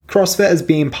CrossFit has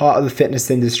been part of the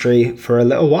fitness industry for a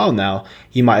little while now.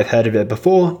 You might have heard of it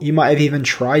before, you might have even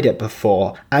tried it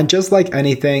before. And just like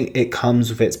anything, it comes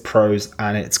with its pros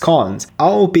and its cons.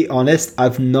 I'll be honest,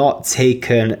 I've not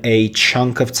taken a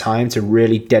chunk of time to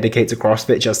really dedicate to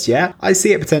CrossFit just yet. I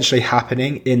see it potentially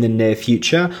happening in the near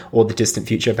future, or the distant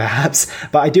future perhaps,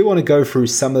 but I do want to go through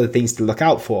some of the things to look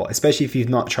out for, especially if you've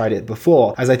not tried it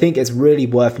before, as I think it's really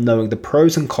worth knowing the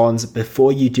pros and cons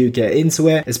before you do get into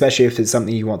it, especially if it's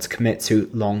something you want to commit to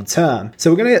long term. So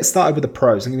we're going to get started with the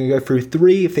pros. I'm going to go through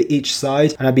 3 for each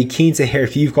side, and I'd be keen to hear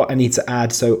if you've got any to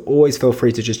add, so always feel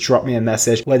free to just drop me a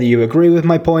message, whether you agree with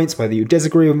my points, whether you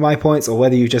disagree with my points, or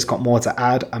whether you've just got more to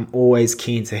add. I'm always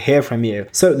keen to hear from you.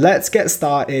 So let's get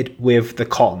started with the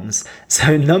cons.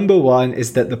 So number 1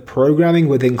 is that the programming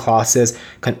within classes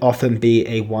can often be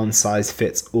a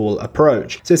one-size-fits-all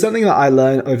approach. So something that I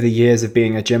learned over the years of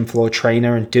being a gym floor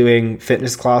trainer and doing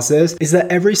fitness classes is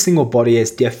that every single body is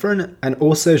different, and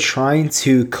also trying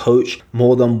to coach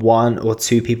more than 1 or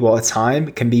 2 people at a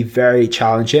time can be very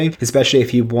challenging, especially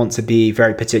if you want to be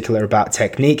very particular about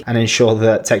technique and ensure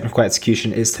that technical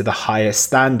execution is to the highest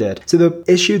standard. So the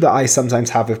issue that I sometimes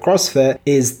have with CrossFit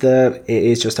is that it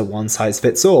is just a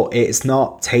one-size-fits-all. It's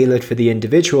not tailored for the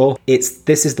individual.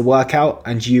 This is the workout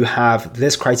and you have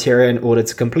this criteria in order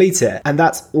to complete it. And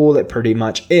that's all it pretty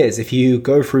much is. If you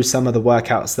go through some of the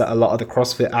workouts that a lot of the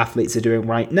CrossFit athletes are doing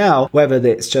right now, whether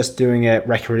it's just doing it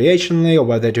recreationally or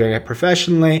whether they're doing it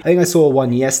professionally. I think I saw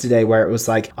one yesterday where it was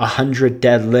like 100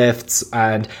 deadlifts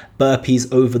and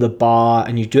burpees over the bar,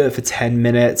 and you do it for 10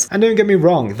 minutes. And don't get me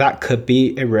wrong, that could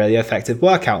be a really effective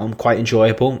workout and quite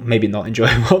enjoyable, maybe not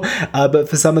enjoyable, but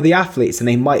for some of the athletes, and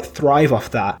they might thrive off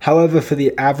that. However, for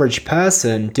the average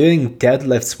person, doing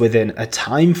deadlifts within a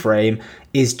time frame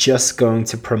is just going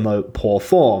to promote poor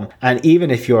form. And even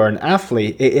if you're an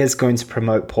athlete, it is going to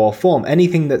promote poor form.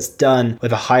 Anything that's done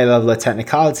with a high level of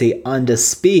technicality under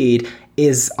speed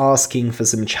is asking for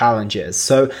some challenges.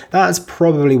 So that's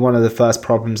probably one of the first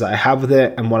problems that I have with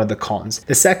it, and one of the cons.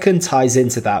 The second ties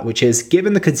into that, which is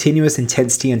given the continuous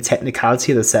intensity and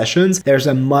technicality of the sessions, there's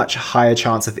a much higher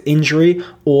chance of injury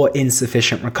or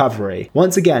insufficient recovery.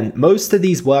 Once again, most of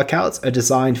these workouts are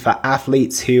designed for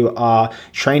athletes who are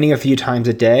training a few times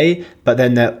a day, but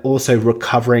then they're also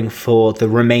recovering for the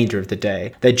remainder of the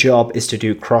day. Their job is to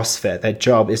do CrossFit. Their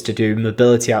job is to do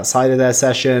mobility outside of their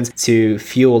sessions, to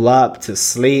fuel up, to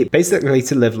sleep, basically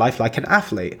to live life like an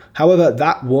athlete. However,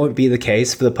 that won't be the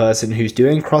case for the person who's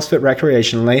doing CrossFit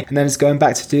recreationally and then is going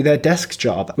back to do their desk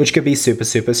job, which could be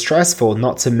super stressful,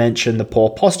 not to mention the poor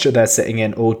posture they're sitting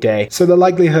in all day. So the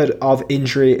likelihood of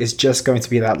injury is just going to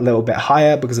be that little bit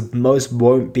higher, because most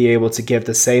won't be able to give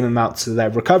the same amount to their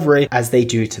recovery as they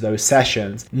do to those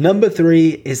sessions. Number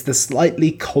 3 is the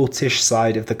slightly cultish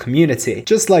side of the community.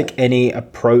 Just like any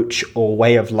approach or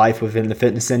way of life within the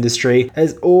fitness industry,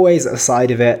 there's always a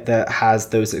side of it that has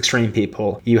those extreme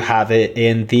people. You have it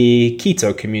in the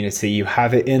keto community, you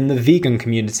have it in the vegan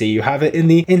community, you have it in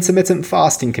the intermittent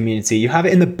fasting community, you have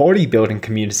it in the bodybuilding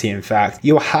community. In fact,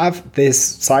 you'll have this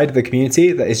side of the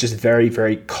community that is just very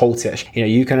cultish.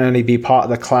 You can only be part of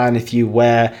the clan if you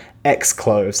wear X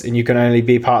clothes, and you can only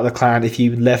be part of the clan if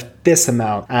you lift this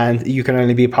amount, and you can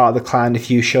only be part of the clan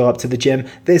if you show up to the gym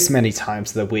this many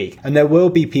times of the week. And there will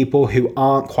be people who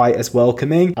aren't quite as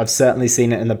welcoming. I've certainly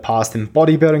seen it in the past in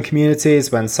bodybuilding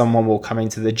communities, when someone will come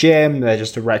into the gym, they're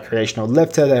just a recreational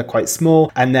lifter, they're quite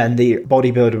small, and then the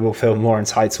bodybuilder will feel more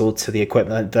entitled to the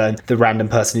equipment than the random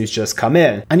person who's just come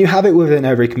in. And you have it within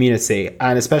every community,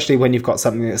 and especially when you've got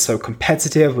something that's so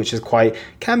competitive, which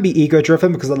can be ego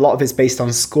driven, because a lot of it's based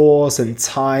on scores and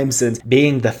times and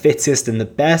being the fittest and the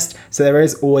best. So there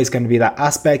is always going to be that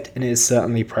aspect, and it is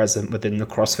certainly present within the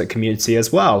CrossFit community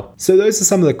as well. So those are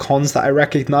some of the cons that I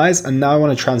recognize, and now I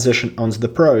want to transition onto the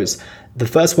pros. The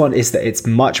first one is that it's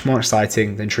much more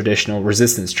exciting than traditional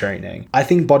resistance training. I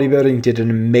think bodybuilding did an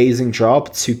amazing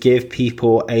job to give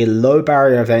people a low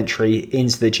barrier of entry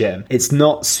into the gym. It's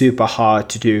not super hard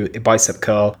to do a bicep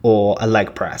curl or a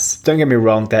leg press. Don't get me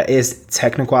wrong, there is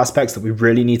technical aspects that we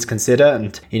really need to consider,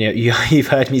 and you've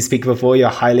heard me speak before, you're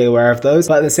highly aware of those.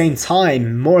 But at the same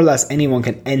time, more or less anyone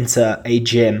can enter a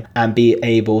gym and be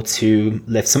able to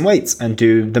lift some weights and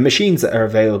do the machines that are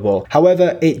available.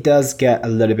 However, it does get a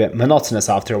little bit monotonous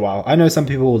after a while. I know some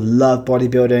people love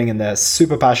bodybuilding and they're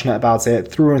super passionate about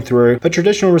it through and through, but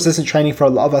traditional resistance training for a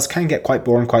lot of us can get quite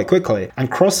boring quite quickly.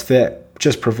 And CrossFit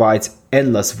just provides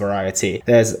endless variety.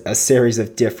 There's a series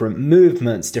of different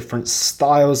movements, different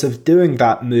styles of doing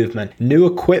that movement, new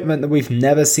equipment that we've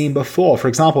never seen before. For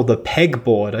example, the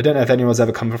pegboard. I don't know if anyone's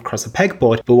ever come across a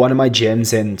pegboard, but one of my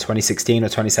gyms in 2016 or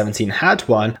 2017 had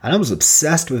one, and I was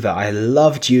obsessed with it. I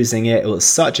loved using it. It was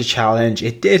such a challenge.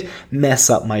 It did mess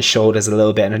up my shoulders a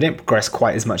little bit, and I didn't progress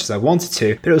quite as much as I wanted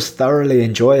to, but it was thoroughly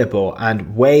enjoyable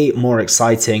and way more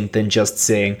exciting than just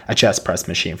seeing a chest press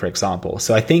machine, for example.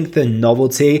 So I think the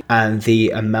novelty and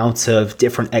the amount of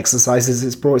different exercises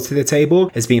it's brought to the table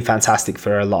has been fantastic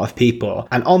for a lot of people.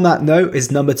 And on that note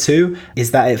is number 2,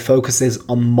 is that it focuses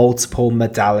on multiple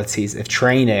modalities of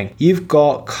training. You've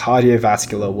got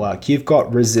cardiovascular work, you've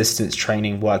got resistance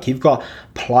training work, you've got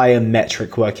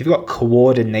plyometric work, you've got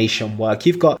coordination work,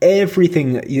 you've got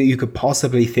everything that you could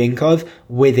possibly think of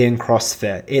within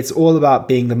CrossFit. It's all about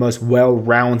being the most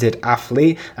well-rounded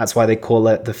athlete. That's why they call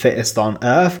it the fittest on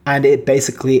earth. And it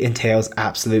basically entails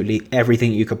absolutely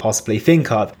everything you could possibly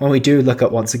think of. When we do look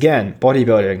at, once again,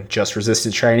 bodybuilding, just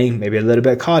resistance training, maybe a little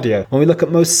bit of cardio. When we look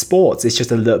at most sports, it's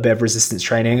just a little bit of resistance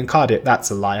training and cardio.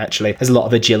 That's a lie, actually. There's a lot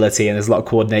of agility and there's a lot of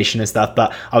coordination and stuff,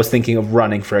 but I was thinking of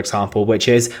running, for example, which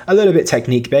is a little bit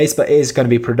technique based, but it is going to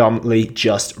be predominantly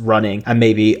just running and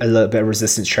maybe a little bit of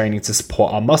resistance training to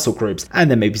support our muscle groups, and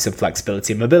then maybe some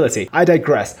flexibility and mobility. I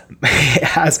digress. It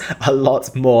has a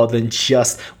lot more than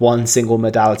just one single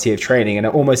modality of training, and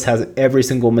it almost has every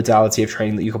single modality of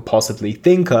training that you could possibly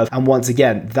think of. And once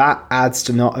again, that adds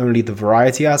to not only the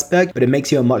variety aspect, but it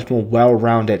makes you a much more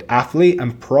well-rounded athlete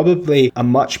and probably a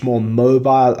much more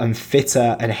mobile and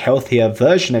fitter and healthier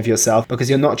version of yourself, because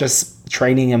you're not just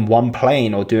training in one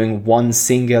plane or doing one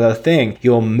singular thing.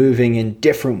 You're moving in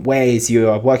different ways. You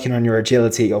are working on your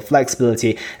agility, your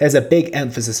flexibility. There's a big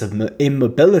emphasis of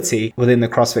immobility within the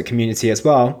CrossFit community as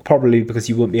well, probably because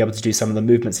you wouldn't be able to do some of the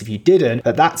movements if you didn't,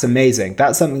 but that's amazing.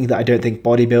 That's something that I don't think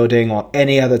bodybuilding or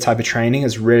any other type of training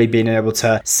has really been able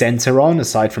to center on,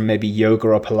 aside from maybe yoga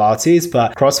or Pilates,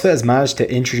 but CrossFit has managed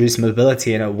to introduce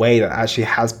mobility in a way that actually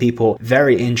has people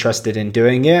very interested in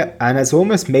doing it, and has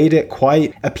almost made it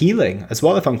quite appealing as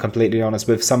well, if I'm completely honest,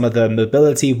 with some of the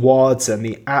mobility WODs and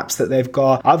the apps that they've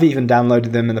got. I've even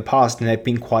downloaded them in the past and they've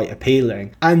been quite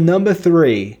appealing. And number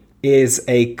 3 is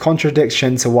a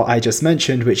contradiction to what I just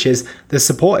mentioned, which is the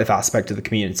supportive aspect of the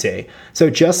community.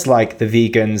 So just like the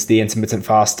vegans, the intermittent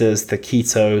fasters, the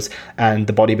ketos, and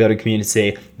the bodybuilding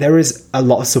community, there is a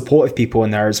lot of supportive people in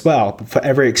there as well. But for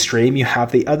every extreme, you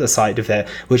have the other side of it,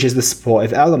 which is the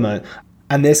supportive element.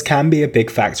 And this can be a big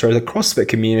factor of the CrossFit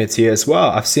community as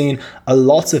well. I've seen a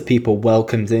lot of people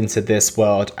welcomed into this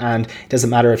world, and it doesn't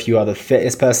matter if you are the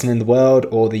fittest person in the world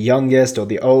or the youngest or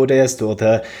the oldest or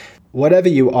the whatever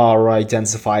you are or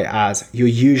identify as, you're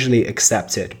usually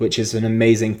accepted, which is an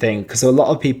amazing thing, because a lot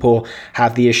of people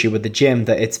have the issue with the gym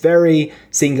that it's very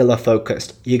singular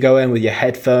focused. You go in with your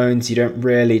headphones, you don't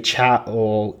really chat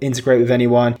or integrate with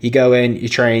anyone. You go in, you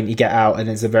train, you get out, and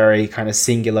it's a very kind of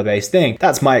singular based thing.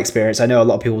 That's my experience. I know a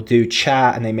lot of people do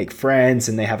chat and they make friends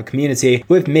and they have a community.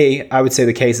 With me, I would say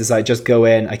the case is I just go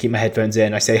in, I keep my headphones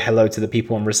in, I say hello to the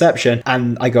people on reception,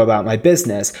 and I go about my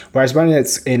business. Whereas when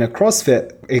it's in a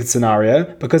CrossFit scenario,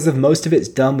 because of most of it's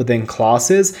done within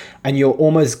classes and you're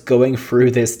almost going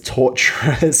through this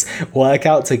torturous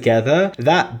workout together,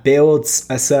 that builds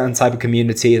a certain type of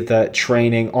community that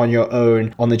training on your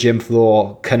own on the gym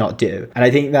floor cannot do. And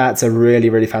I think that's a really,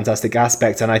 really fantastic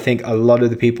aspect. And I think a lot of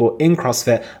the people in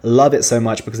CrossFit love it so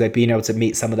much because they've been able to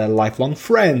meet some of their lifelong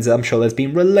friends. I'm sure there's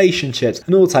been relationships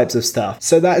and all types of stuff.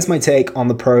 So that is my take on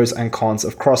the pros and cons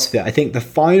of CrossFit. I think the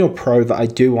final pro that I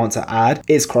do want to add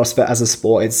is CrossFit as a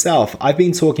sport itself. I've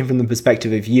been talking from the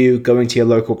perspective of you going to your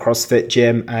local CrossFit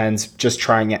gym and just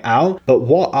trying it out. But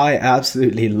what I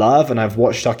absolutely love, and I've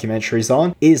watched documentaries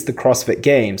on, is the CrossFit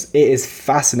Games. It is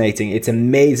fascinating. It's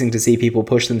amazing to see people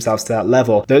push themselves to that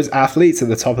level. Those athletes at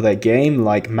the top of their game,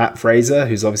 like Matt Fraser,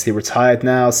 who's obviously retired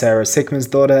now, Sarah Sigmund's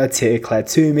daughter, Tia Claire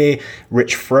Toomey,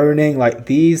 Rich Froning, like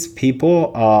these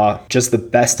people are just the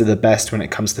best of the best when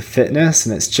it comes to fitness,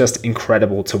 and it's just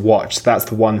incredible to watch. So that's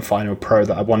the one final pro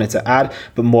that I wanted to add,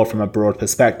 but more from a broad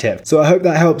perspective. So I hope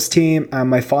that helps, team. And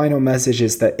my final message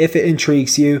is that if it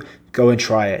intrigues you, go and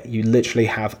try it. You literally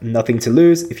have nothing to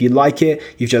lose. If you like it,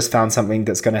 you've just found something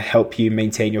that's going to help you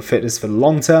maintain your fitness for the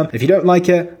long term. If you don't like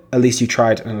it, at least you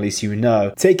tried and at least you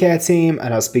know. Take care, team,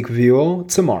 and I'll speak with you all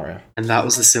tomorrow. And that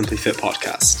was the Simply Fit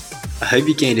podcast. I hope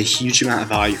you gained a huge amount of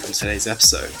value from today's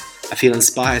episode. I feel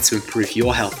inspired to improve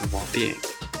your health and well-being.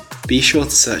 Be sure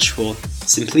to search for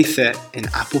Simply Fit in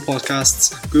Apple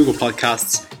Podcasts, Google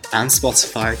Podcasts, and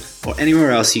Spotify, or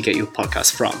anywhere else you get your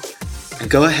podcast from. And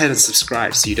go ahead and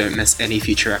subscribe so you don't miss any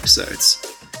future episodes.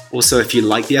 Also, if you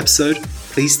like the episode,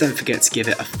 please don't forget to give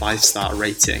it a 5-star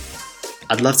rating.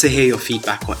 I'd love to hear your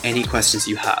feedback or any questions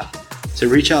you have. So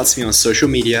reach out to me on social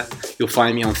media. You'll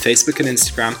find me on Facebook and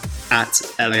Instagram at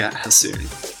Elliot Hassoun.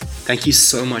 Thank you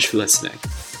so much for listening,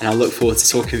 and I look forward to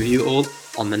talking with you all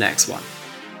on the next one.